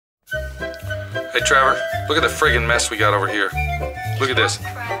Hey Trevor, look at the friggin' mess we got over here. Look at this.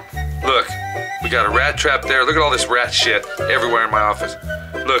 Look, we got a rat trap there. Look at all this rat shit everywhere in my office.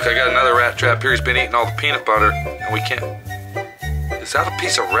 Look, I got another rat trap here. He's been eating all the peanut butter, and we can't. Is that a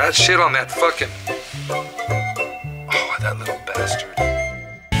piece of rat shit on that fucking... Oh, that little bastard.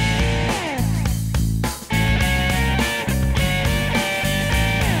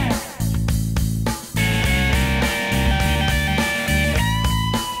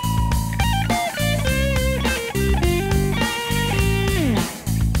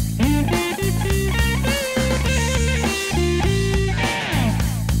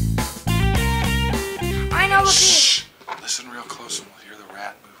 Shh! Listen real close and we'll hear the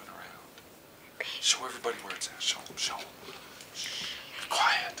rat moving around. Show everybody where it's at. Show them, show them. Shh. Be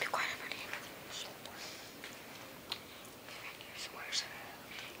quiet. Be quiet, buddy. Where's it at?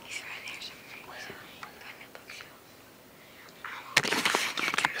 He's right there somewhere. Where? Behind the bookshelf.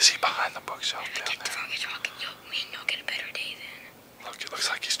 Is he behind the bookshelf down there? You'll get a better day then. Look, it looks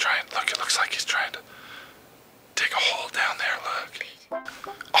like he's trying. Look, it looks like he's trying to dig a hole down there. Look.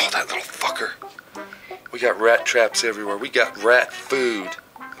 Oh, that little fucker. We got rat traps everywhere. We got rat food.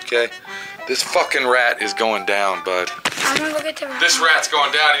 Okay? This fucking rat is going down, bud. I'm gonna go get the rat. This rat's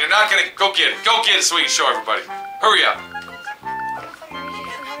going down, and you're not gonna... Go get it. Go get it so we can show everybody. Hurry up.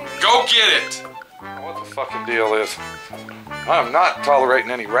 Go get it. What the fucking deal is, I'm not tolerating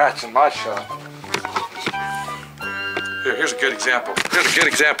any rats in my shop. Here's a good example. Here's a good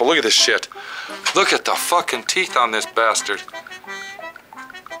example. Look at this shit. Look at the fucking teeth on this bastard.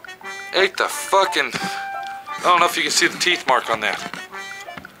 Ate the fucking... I don't know if you can see the teeth mark on that.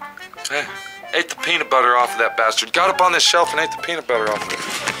 Ate the peanut butter off of that bastard. Got up on this shelf and ate the peanut butter off of it.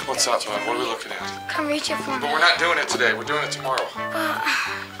 What's up, bud? What are we looking at? Come reach it for me. But we're not doing it today. We're doing it tomorrow.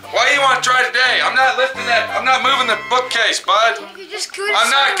 Why do you want to try today? I'm not lifting that. I'm not moving the bookcase, bud. You just could. I'm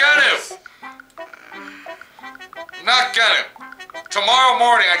not gonna. Not gonna. Tomorrow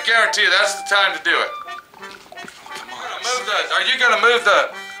morning, I guarantee you, that's the time to do it. Come on. Are you gonna move the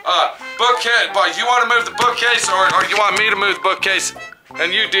bookcase? But you want to move the bookcase, or you want me to move the bookcase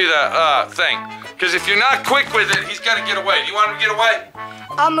and you do the thing? Because if you're not quick with it, he's gonna get away. Do you want him to get away?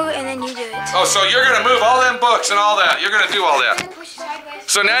 I'll move it and then you do it. Oh, so you're gonna move all them books and all that. You're gonna do all that.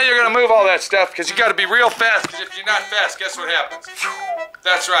 So now you're gonna move all that stuff because you gotta be real fast, because if you're not fast, guess what happens?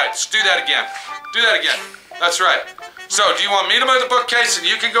 That's right. Just do that again. Do that again. That's right. So do you want me to move the bookcase and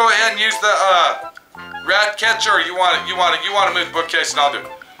you can go ahead and use the rat catcher, or you want to move the bookcase and I'll do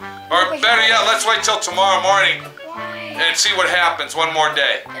it? Or better yet, let's wait till tomorrow morning and see what happens one more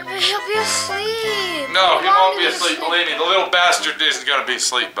day. He'll be asleep. No, he won't be asleep. Believe me, the little bastard isn't gonna be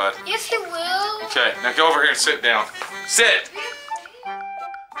asleep, bud. Yes, he will. Okay, now go over here and sit down. Sit.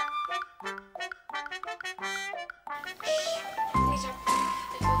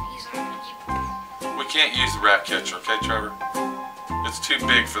 We can't use the rat catcher, okay, Trevor? It's too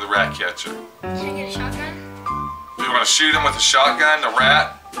big for the rat catcher. Can I get a shotgun? You want to shoot him with a shotgun, the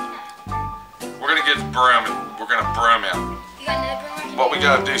rat? We're gonna get the broom and we're gonna broom him. You got another broom? What we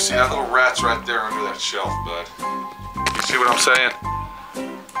gotta do, see that little rat's right there under that shelf, bud. You see what I'm saying?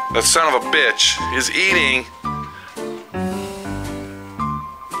 That son of a bitch is eating.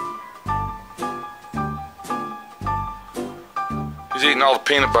 He's eating all the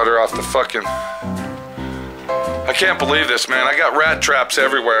peanut butter off the fucking... I can't believe this, man. I got rat traps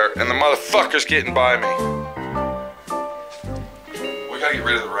everywhere and the motherfucker's getting by me. We gotta get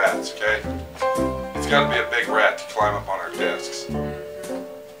rid of the rats, okay? It's gotta be a big rat to climb up on our desks. You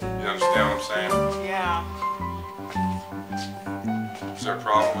understand what I'm saying? Yeah. Is there a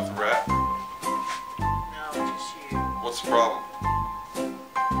problem with the rat? No, just you. What's the problem?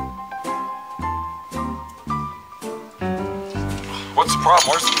 What's the problem?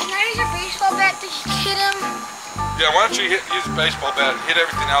 Where's the... Can I use a baseball bat to hit him? Yeah, why don't you use a baseball bat and hit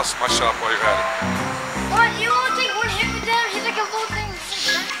everything else in my shop while you're at it? What? You won't take one hit with him? He's like a little thing.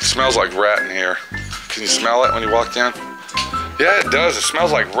 It smells like rat in here. Can you smell it when you walk down? Yeah, it does. It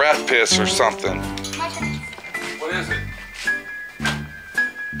smells like rat piss or something. What is it?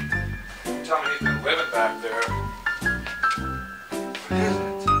 Tell me he's been living back there. What is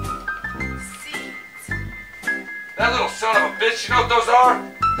it? Seeds. That little son of a bitch, you know what those are?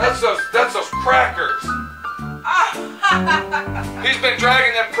 That's those crackers. He's been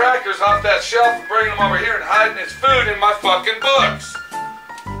dragging them crackers off that shelf and bringing them over here and hiding his food in my fucking books.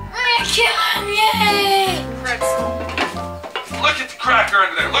 Kill him, yay! Pretzel. Look at the cracker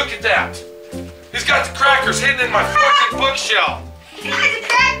under there, look at that. He's got the crackers hidden in my fucking bookshelf. He has a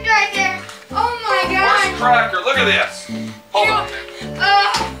cracker right there. Oh my god. Where's the cracker? Look at this. Hold on.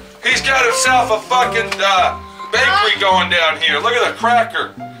 He's got himself a fucking bakery going down here. Look at the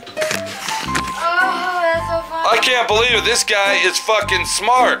cracker. can't believe it. This guy is fucking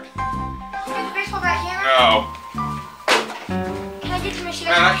smart. Can I get the baseball bat here? No. Can I get the machine?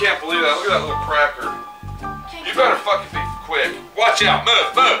 Man, I can't believe that. Look at that little cracker. You better fucking be quick. Watch out.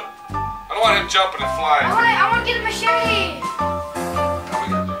 Move, move. I don't want him jumping and flying. I want to get a machete. How are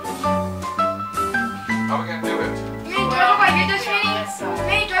we gonna do this? How are we gonna do it? Minnie, do I go by your desk, Minnie?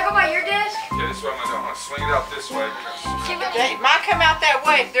 Minnie, do I go by your desk? Okay, this is what I'm gonna do. I'm gonna swing it out this way. See, Minnie. They might come out that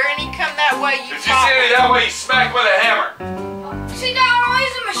way. If there any come that way, you If you see any that way, you smack with a hammer. See, now I want to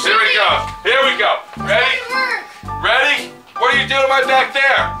use a machete. Here we go. Here we go. Ready? It doesn't work. Ready? What are you doing right back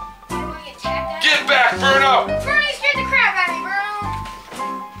there? I want to get tagged out. Get back, Bruno. Bernie scared the crap out of me,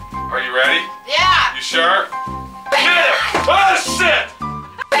 Bruno. Are you ready? Yeah. You sure? Get him! Oh shit!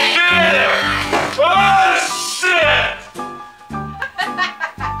 Get him! Oh shit!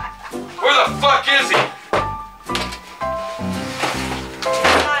 Where the fuck is he?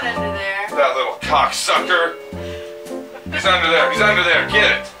 Not under there. That little cocksucker. He's under there. He's under there.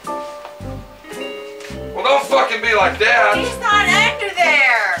 Get it. Well, don't fucking be like that. He's not under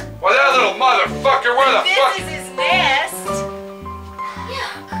there. Well, that little motherfucker. Where the fuck? This is his nest.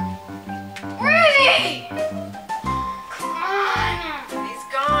 Where is he? Come on. He's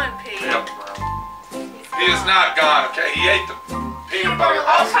gone, Pete. Yep. He is not gone. Okay, he ate the peanut butter.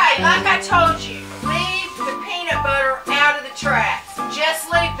 Okay, like I told you, leave the peanut butter out of the traps. Just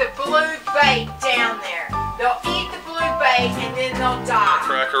leave the blue bait down there. They'll eat the blue bait and then they'll die.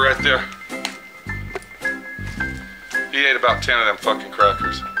 Cracker right there. He ate about 10 of them fucking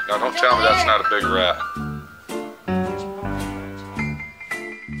crackers. Now don't tell me that's not a big rat.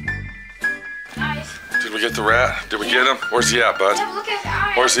 Nice. Did we get the rat? Did we get him? Where's he at, bud? Look at his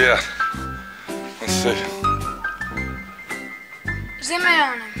eyes. Where's he at? Let's see. Zoom in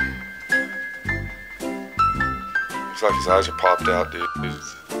on him. Looks like his eyes are popped out, dude.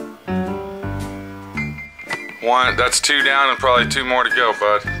 One, that's 2 down and probably 2 more to go,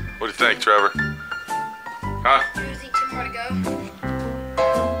 bud. What do you think, Trevor? Huh? Do you think 2 more to go?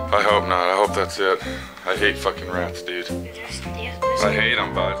 I hope not. I hope that's it. I hate fucking rats, dude. I hate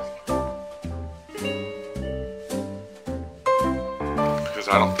them, bud. Because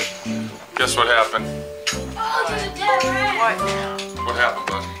I don't think... Guess what happened? Oh, there's a dead rat. What now? What happened,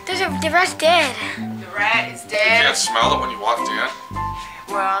 bud? The rat's dead. The rat is You can't dead? smell it when you walked in.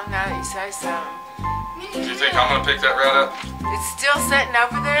 Well, now that you say so. Do you think I'm gonna pick that rat up? It's still sitting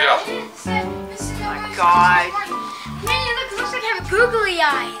over there? Yeah. Oh my God. Minnie, look, it looks like it has googly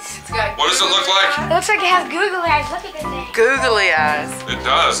eyes. It's got What does it look like? It looks like it has googly eyes. Look at that thing. googly eyes. It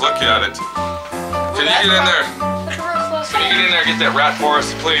does. Look at it. Can you get in there? Look real close. Can you get in there and get that rat for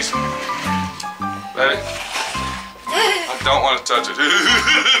us, please? Ready? I don't want to touch it.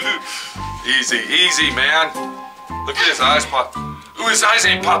 Easy, easy, man. Look at his eyes pop. Ooh, his eyes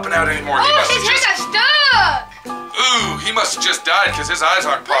ain't popping out anymore. He Oh, must his have hair just. got stuck. Ooh, he must have just died because his eyes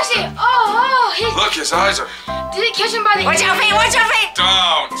aren't Let's see. popping. Oh, Look, his eyes are. did it catch him by the Watch out, Pete! Watch out, Pete!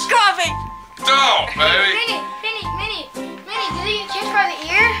 Don't. Come on, Pete! Don't, baby. Minnie, did it get catch by the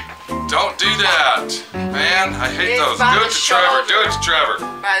ear? Don't do that. Man, I hate It's those. by Do the it to Trevor. Do it to Trevor.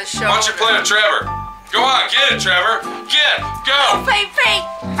 By the shoulder. Why don't you play to Trevor? Go on, get it, Trevor. Get it. Go. Pete, Pete!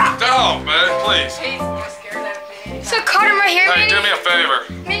 Don't, baby, please. Pete's more scared of Pete. So caught him right here, Hey, Minnie. do me a favor.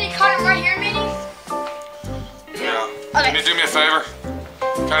 Minnie, caught him right here, Minnie. Yeah. Okay. Can you do me a favor?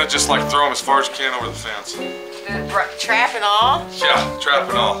 Kind of just like throw him as far as you can over the fence. The trap and all? Yeah, trap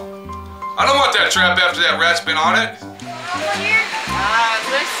and all. I don't want that trap after that rat's been on it. Over here.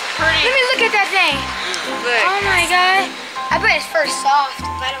 Looks pretty. Let me look at that thing. Look. Oh my god. I bet his fur's soft.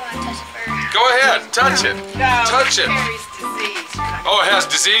 I don't want to touch the fur. Go ahead, touch it. No, Touch it. carries disease. You're not- Oh, it has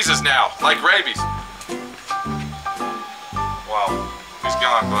diseases now, like rabies. Wow, he's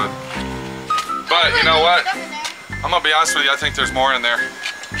gone, bud. But you know what? Stuff in there. I'm gonna be honest with you, I think there's more in there.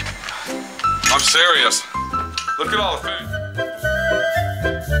 I'm serious. Look at all the food.